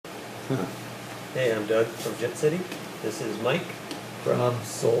Hey, I'm Doug from Jet City. This is Mike from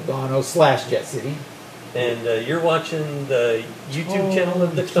Soldano/Jet City. And you're watching the YouTube channel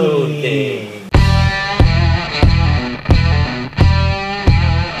of the Tone King.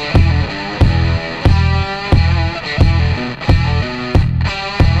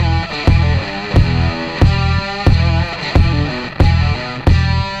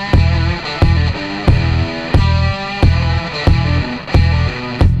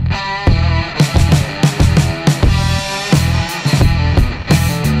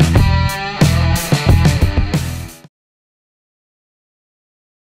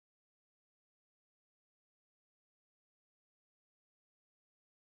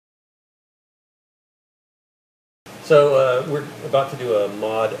 So we're about to do a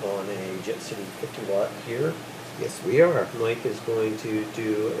mod on a Jet City 50 watt here. Yes, we are. Mike is going to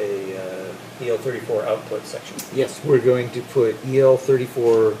do a EL34 output section. Yes, we're going to put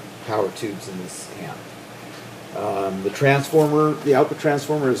EL34 power tubes in this amp. The transformer, the output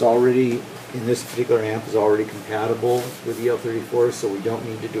transformer is already, in this particular amp, is already compatible with EL34, so we don't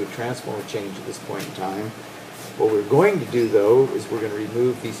need to do a transformer change at this point in time. What we're going to do, though, is we're going to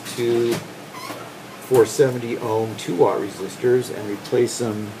remove these two 470 ohm 2 watt resistors and replace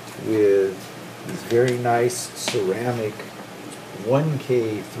them with these very nice ceramic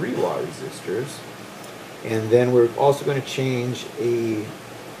 1K 3 watt resistors. And then we're also going to change a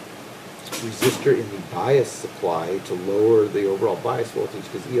resistor in the bias supply to lower the overall bias voltage,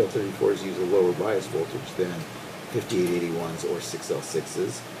 because EL34s use a lower bias voltage than 5881s or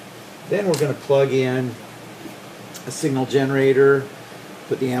 6L6s. Then we're going to plug in a signal generator,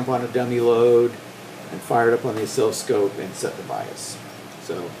 put the amp on a dummy load, and fire it up on the oscilloscope and set the bias.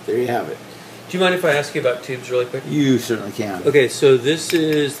 So there you have it. Do you mind if I ask you about tubes really quick? You certainly can. Okay, so this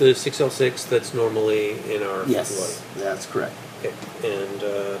is the 6L6 that's normally in our 50 Yes, that's correct. Okay, and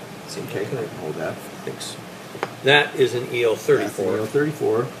okay, I can hold that. Thanks. That is an EL34. That's an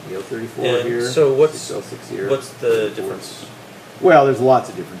EL34. EL34 and here. So what's 6L6 here. What's the difference? Well, there's lots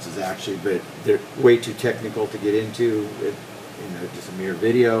of differences actually, but they're way too technical to get into. Just a mere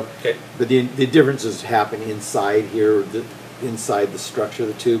video. Okay. But the differences happen inside here, inside the structure of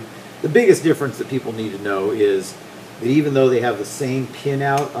the tube. The biggest difference that people need to know is that even though they have the same pin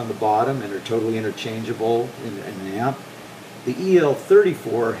out on the bottom and are totally interchangeable in an amp, the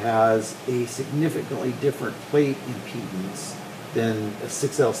EL34 has a significantly different plate impedance than a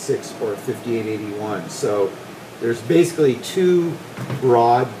 6L6 or a 5881. So there's basically two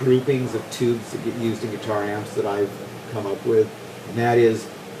broad groupings of tubes that get used in guitar amps that I've come up with, and that is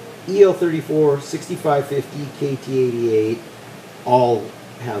EL34, 6550, KT88, all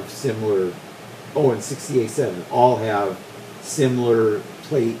have similar, and 68.7, all have similar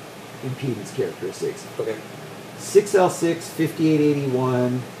plate impedance characteristics. Okay. 6L6,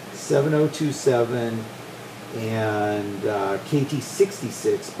 5881, 7027, and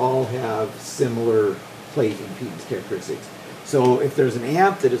KT66 all have similar plate impedance characteristics. So if there's an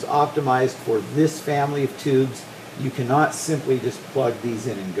amp that is optimized for this family of tubes, you cannot simply just plug these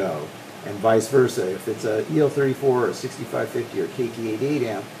in and go. And vice versa. If it's a EL34 or a 6550 or KT88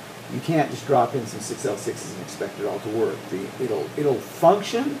 amp, you can't just drop in some 6L6s and expect it all to work. It'll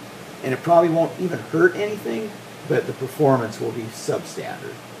function, and it probably won't even hurt anything, but the performance will be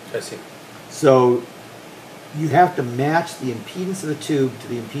substandard. I see. So you have to match the impedance of the tube to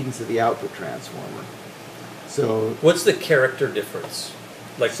the impedance of the output transformer. So what's the character difference?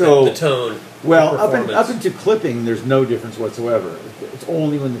 Like so, the tone. Well, the up into clipping, there's no difference whatsoever. It's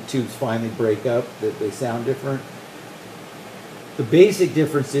only when the tubes finally break up that they sound different. The basic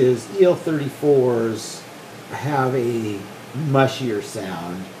difference is EL34s have a mushier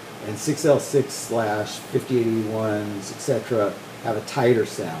sound, and 6L6/5881s, etc., have a tighter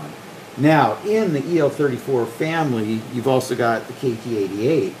sound. Now, in the EL34 family, you've also got the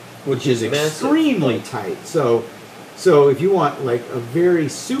KT88, which is extremely tight. So if you want like a very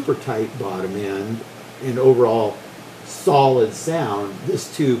super tight bottom end and overall solid sound, this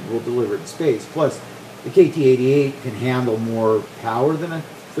tube will deliver it in space. Plus, the KT88 can handle more power than a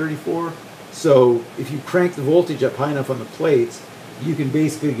 34. So if you crank the voltage up high enough on the plates, you can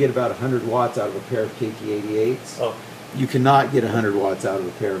basically get about 100 watts out of a pair of KT88s. Oh. You cannot get 100 watts out of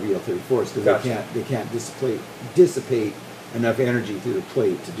a pair of EL34s because Gotcha. they can't dissipate enough energy through the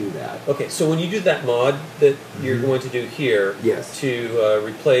plate to do that. Okay, so when you do that mod that you're going to do here, yes, to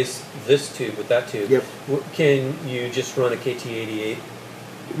replace this tube with that tube, yep, can you just run a KT88?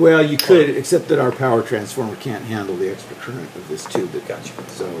 Well, you could, except that our power transformer can't handle the extra current of this tube. Gotcha.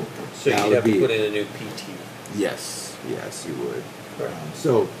 So you'd have to put in a new PT. Yes, you would. Right.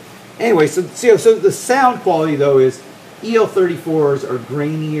 So anyway, so the sound quality though is EL34s are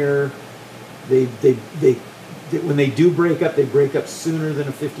grainier. They when they do break up, they break up sooner than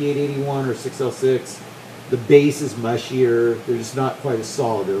a 5881 or 6L6. The bass is mushier. They're just not quite as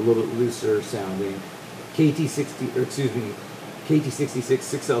solid. They're a little bit looser sounding. KT66,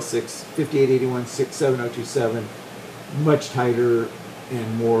 6L6, 5881, 7027, much tighter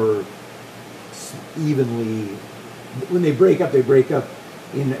and more evenly. When they break up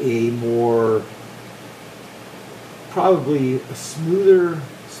in a more, probably a smoother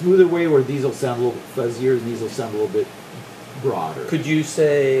way, where these will sound a little bit fuzzier and these will sound a little bit broader. Could you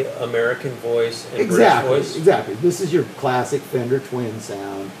say American voice and Exactly, British voice? exactly. This is your classic Fender Twin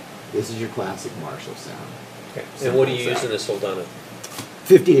sound. This is your classic Marshall sound. Okay. And what do you use in the Soldano?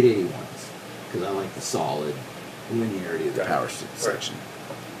 5881s, because I like the solid linearity of the power section.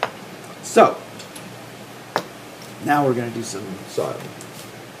 So, now we're going to do some soldering.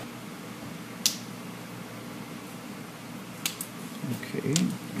 Okay,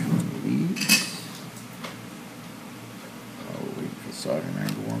 these. I'll wait for the soldering iron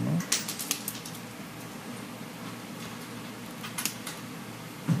to warm up.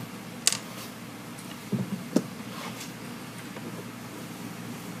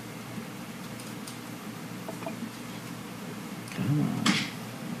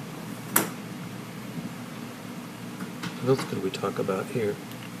 What else could we talk about here?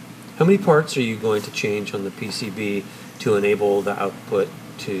 How many parts are you going to change on the PCB to enable the output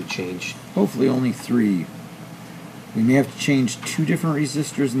to change? Hopefully only 3. We may have to change 2 different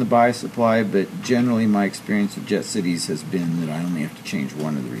resistors in the bias supply, but generally my experience with Jet Cities has been that I only have to change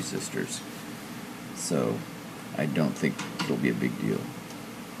 1 of the resistors. So I don't think it'll be a big deal.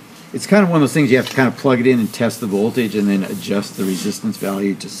 It's kind of one of those things you have to kind of plug it in and test the voltage and then adjust the resistance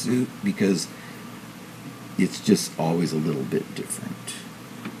value to suit, because it's just always a little bit different.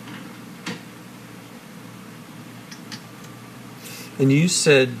 And you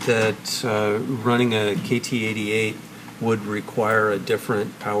said that running a KT88 would require a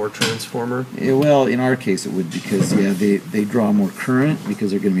different power transformer? Yeah, well, in our case it would, because yeah, they draw more current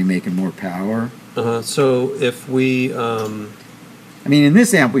because they're going to be making more power. So if we... I mean, in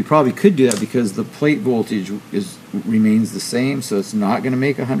this amp we probably could do that because the plate voltage remains the same, so it's not going to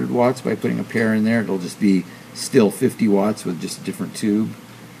make 100 watts by putting a pair in there. It'll just be still 50 watts with just a different tube.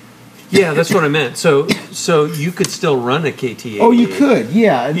 Yeah, that's what I meant. So you could still run a KT88. Oh, you could,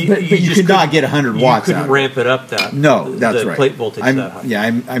 yeah, but you could not get 100 watts. You couldn't ramp it up that. No, that's the right. Plate voltage that high.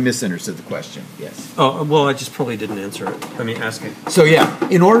 Yeah, I misunderstood the question. Yes. Oh well, I just probably didn't answer it. I mean, ask it. So yeah,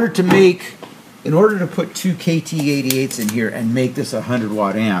 in order to put 2 KT88s in here and make this a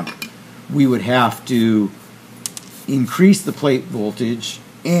 100-watt amp, we would have to increase the plate voltage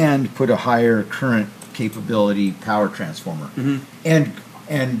and put a higher current capability power transformer. Mm-hmm.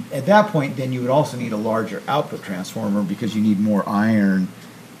 And at that point, then you would also need a larger output transformer, because you need more iron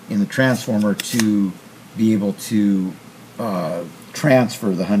in the transformer to be able to transfer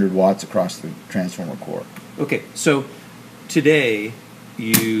the 100 watts across the transformer core. Okay, so today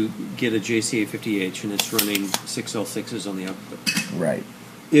you get a JCA50H and it's running 6L6s on the output. Right.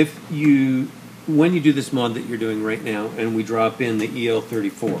 When you do this mod that you're doing right now and we drop in the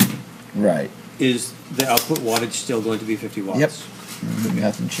EL34, right, is the output wattage still going to be 50 watts? Yep.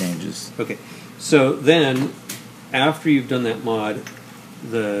 Nothing changes. Okay, so then after you've done that mod,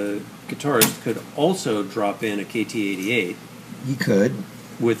 the guitarist could also drop in a KT88. He could.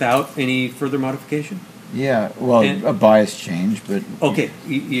 Without any further modification? Yeah, well, a bias change, but... Okay,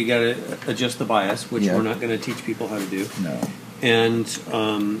 you got to adjust the bias, which we're not going to teach people how to do. No. And,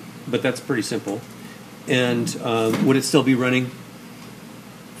 but that's pretty simple. And would it still be running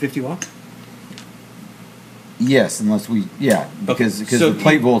 50 watts? Yes, unless we, because the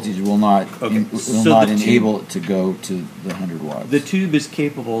plate voltage will not enable it to go to the 100 watts. The tube is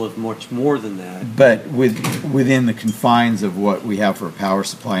capable of much more than that. But within the confines of what we have for a power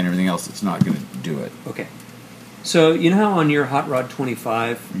supply and everything else, it's not going to do it. Okay. So you know how on your Hot Rod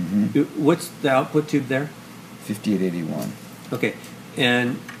 25, what's the output tube there? 5881. Okay,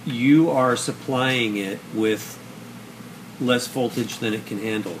 and you are supplying it with less voltage than it can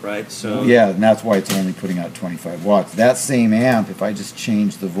handle, right? So yeah, and that's why it's only putting out 25 watts. That same amp, if I just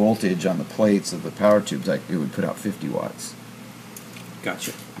change the voltage on the plates of the power tubes, it would put out 50 watts.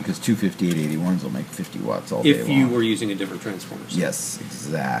 Gotcha. Because two 5881s will make 50 watts all day long. If you were using a different transformer. Yes,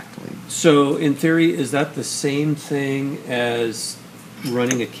 exactly. So in theory, is that the same thing as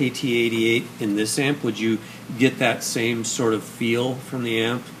running a KT88 in this amp? Would you get that same sort of feel from the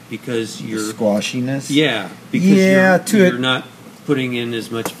amp? Because you're squashiness. Yeah, because you're not putting in as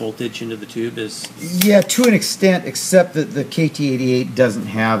much voltage into the tube as. Yeah, to an extent, except that the KT88 doesn't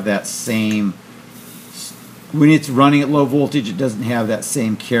have that same when it's running at low voltage, it doesn't have that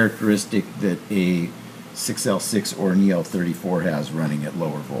same characteristic that a 6L6 or an EL34 has running at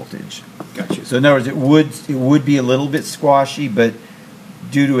lower voltage. Gotcha. So in other words, it would be a little bit squashy, but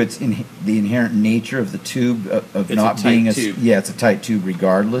due to the inherent nature of the tube of It's not a tight being a tube. yeah, it's a tight tube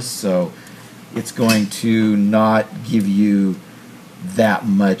regardless. So it's going to not give you that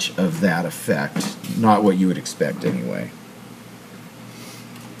much of that effect. Not what you would expect anyway.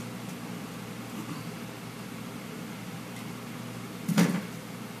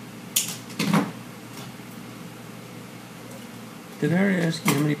 Did I already ask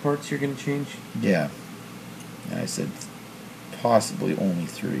you how many parts you're going to change? Yeah. And I said possibly only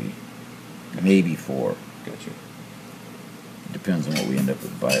 3, maybe 4. Gotcha. Depends on what we end up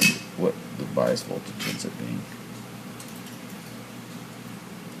with what the bias voltage ends up being.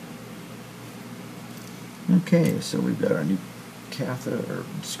 Okay, so we've got our new cathode, or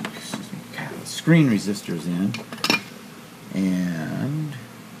excuse me, screen resistors in, and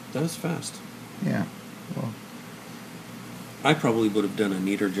That was fast. yeah, well, I probably would have done a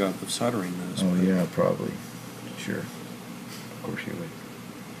neater job of soldering those. oh but yeah, probably, sure, of course you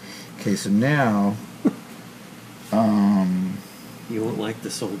would. Okay, so now, You won't like the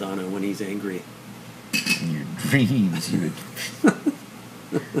Soldano when he's angry. in your dreams you would,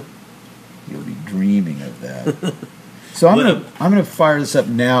 you'll be dreaming of that. So I'm gonna fire this up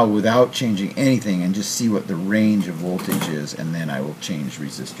now without changing anything and just see what the range of voltage is, and then I will change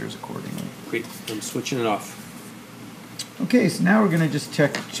resistors accordingly. Great. I'm switching it off. Okay, so now we're gonna just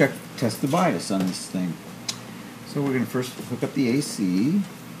test the bias on this thing. So we're gonna first hook up the AC.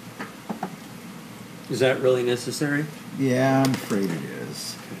 Is that really necessary? Yeah, I'm afraid it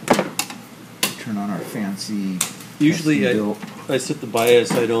is. Turn on our fancy. Usually custom-built- I set the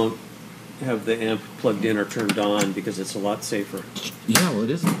bias. I don't have the amp plugged in or turned on because it's a lot safer. Yeah, well, it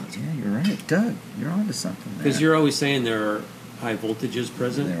is. Yeah, you're right, Doug. You're onto something there. Because you're always saying there are high voltages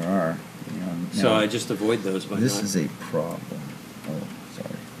present. There are. You know, So now, I just avoid those by this not. is a problem. Oh,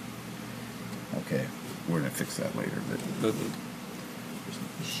 sorry. Okay, we're gonna fix that later. But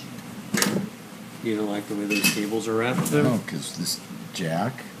Okay. You don't like the way those cables are wrapped? no, because this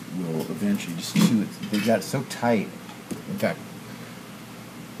jack will eventually just chew it. They got it so tight. In fact,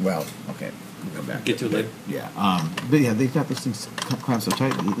 well, okay, we'll come back. Get to it later. Yeah, but yeah, they've got those things clamped so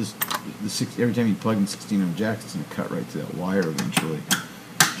tight that every time you plug in 16-ohm jack, it's gonna cut right to that wire eventually.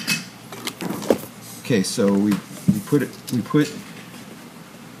 Okay, so we put the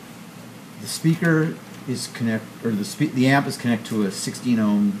speaker is the amp is connected to a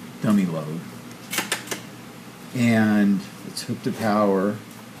 16-ohm dummy load, and it's hooked to power.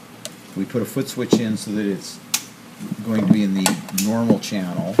 We put a foot switch in so that it's going to be in the normal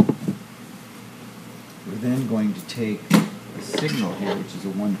channel. We're then going to take a signal here, which is a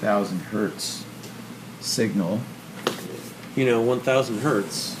 1,000 hertz signal. You know, 1,000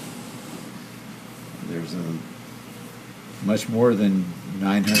 hertz. There's a much more than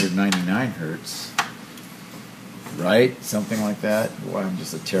 999 hertz, right? Something like that. Boy, I'm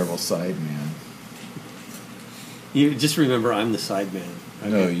just a terrible side man. You just remember, I'm the side man.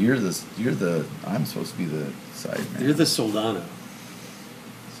 Okay? No, I'm supposed to be the side man. You're the Soldano.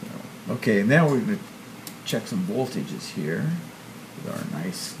 So, okay, now we're going to check some voltages here with our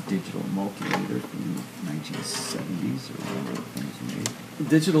nice digital multimeter from the 1970s or whatever the things we made.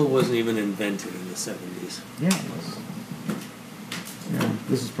 Digital wasn't even invented in the 70s. Yeah, it was. Yeah,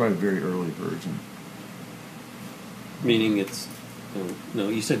 this is probably a very early version. Meaning it's... No,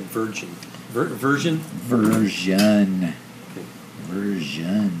 you said virgin. Version? Version. Okay.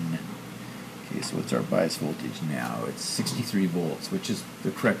 Version. Okay, so what's our bias voltage now? It's 63 volts, which is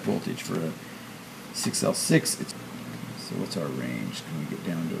the correct voltage for a 6L6. So what's our range? Can we get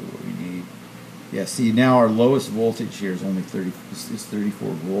down to what we need? Yeah, see, now our lowest voltage here is only 34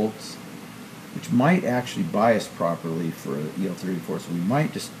 volts, which might actually bias properly for an EL34, so we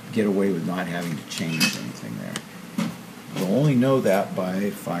might just get away with not having to change anything there. We'll only know that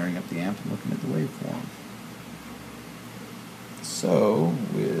by firing up the amp and looking at the waveform. So,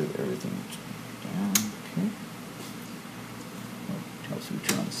 with everything down, okay. Helps we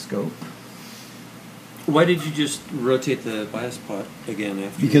turn on the scope. Why did you just rotate the bias pot again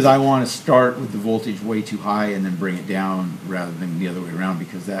after? Because I want to start with the voltage way too high and then bring it down rather than the other way around,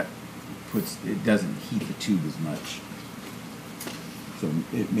 because it doesn't heat the tube as much. So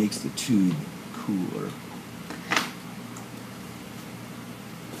it makes the tube cooler.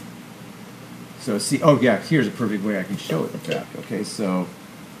 So see, oh yeah, here's a perfect way I can show it, in fact. Okay, so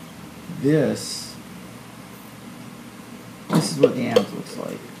this is what the amp looks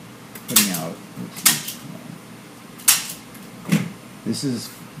like. Putting out, this is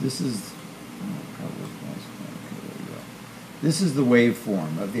oh, probably, This is the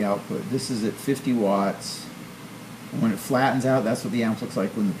waveform of the output. This is at 50 watts. And when it flattens out, that's what the amp looks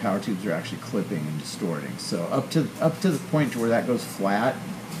like when the power tubes are actually clipping and distorting. So up to the point to where that goes flat,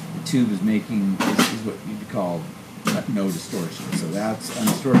 the tube is making is what you'd call no distortion. So that's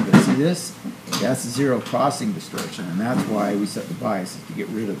undistorted. But see this? That's zero crossing distortion, and that's why we set the bias, is to get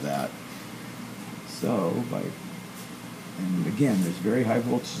rid of that. So and again, there's very high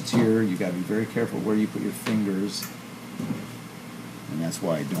voltages here. You've got to be very careful where you put your fingers, and that's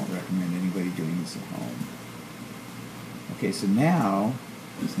why I don't recommend anybody doing this at home. Okay, so now,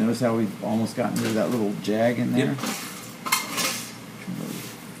 just notice how we've almost gotten rid of that little jag in there? Yep.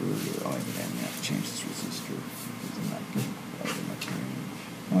 Further, I'm going to have to change this resistor because I'm not getting quite enough range.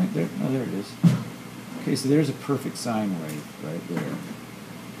 Oh, right there. Oh, there it is. Okay, so there's a perfect sine wave right there.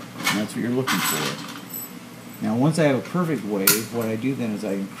 And that's what you're looking for. Now, once I have a perfect wave, what I do then is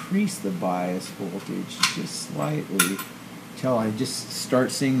I increase the bias voltage just slightly till I just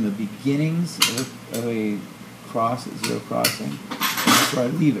start seeing the beginnings of a cross at zero crossing. And that's where I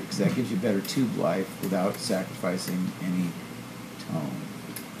leave it, because that gives you better tube life without sacrificing any tone.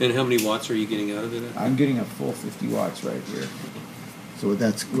 And how many watts are you getting out of it? I'm getting a full 50 watts right here. So what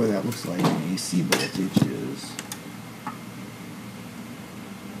that looks like in AC voltage is.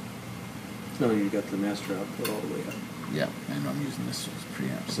 No, you got the master output all the way up. Yeah, and I'm using this as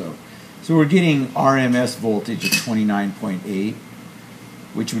preamp. So we're getting RMS voltage of 29.8,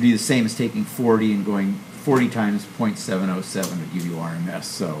 which would be the same as taking 40 and going 40 times 0.707 would give you RMS,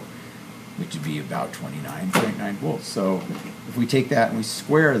 so which would be about 29.9 volts. So if we take that and we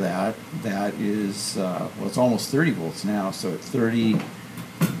square that, that is, well, it's almost 30 volts now, so at 30,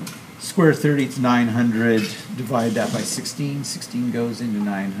 square 30, it's 900, divide that by 16, 16 goes into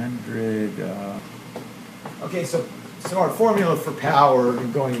 900. Okay, so our formula for power,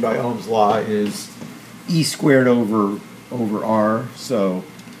 going by Ohm's law, is E squared over R, so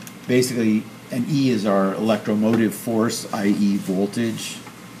basically, and E is our electromotive force, i.e. voltage,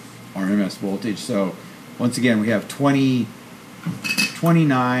 RMS voltage. So once again, we have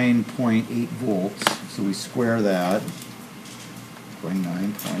 29.8 volts. So we square that.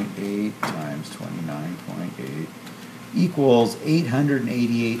 29.8 times 29.8 equals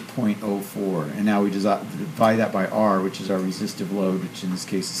 888.04. And now we just divide that by R, which is our resistive load, which in this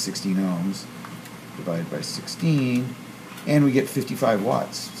case is 16 ohms, divided by 16. And we get 55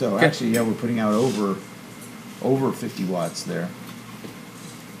 watts. So actually, yeah, we're putting out over 50 watts there.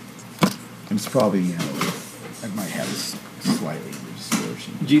 And it's probably, you know, I might have this slightly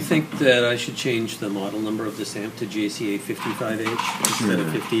distortion. Do you think that I should change the model number of this amp to JCA 55H instead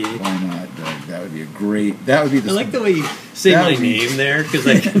of 58? Why not? That would be a great. That would be the. I like the way you say my name there, because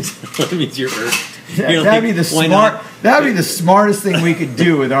I can tell it means you're Earth. That'd be the smart. That'd be the smartest thing we could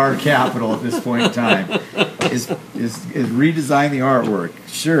do with our capital at this point in time. Is redesign the artwork.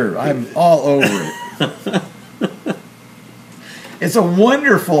 Sure, I'm all over it. It's a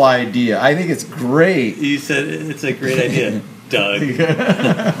wonderful idea. I think it's great. You said it's a great idea, Doug.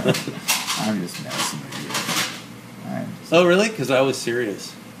 I'm just messing with you. Oh, really? Because I was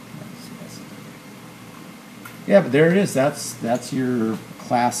serious. Yeah, but there it is. That's your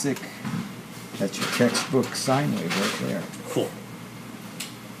classic. That's your textbook sine wave right there. Cool.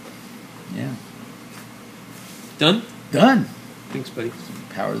 Yeah. Done? Done. Thanks, buddy.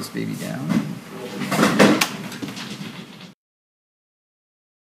 Power this baby down.